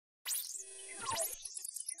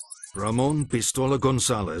Ramon Pistola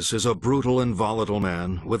Gonzalez is a brutal and volatile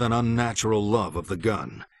man with an unnatural love of the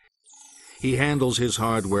gun. He handles his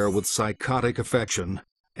hardware with psychotic affection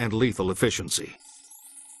and lethal efficiency.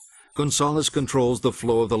 Gonzalez controls the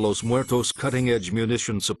flow of the Los Muertos cutting-edge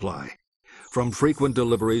munition supply, from frequent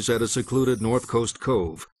deliveries at a secluded North Coast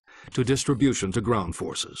cove to distribution to ground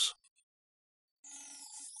forces.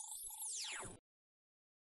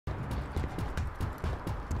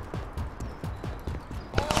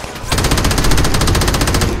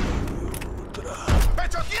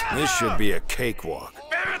 This should be a cakewalk.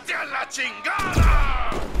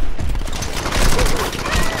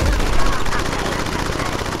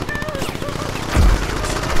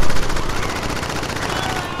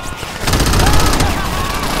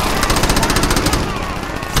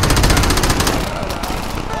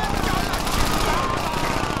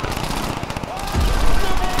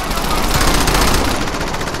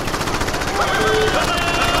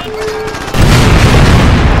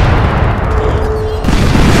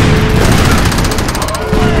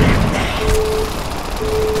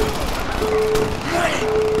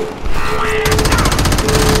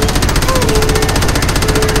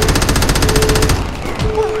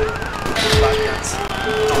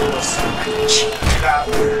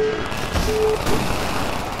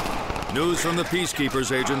 News from the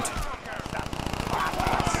Peacekeepers, Agent.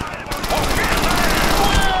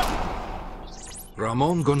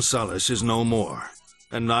 Ramon Gonzalez is no more,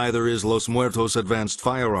 and neither is Los Muertos' advanced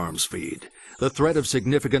firearms feed. The threat of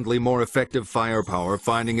significantly more effective firepower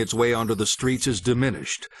finding its way onto the streets is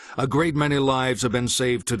diminished. A great many lives have been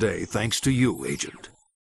saved today, thanks to you, Agent.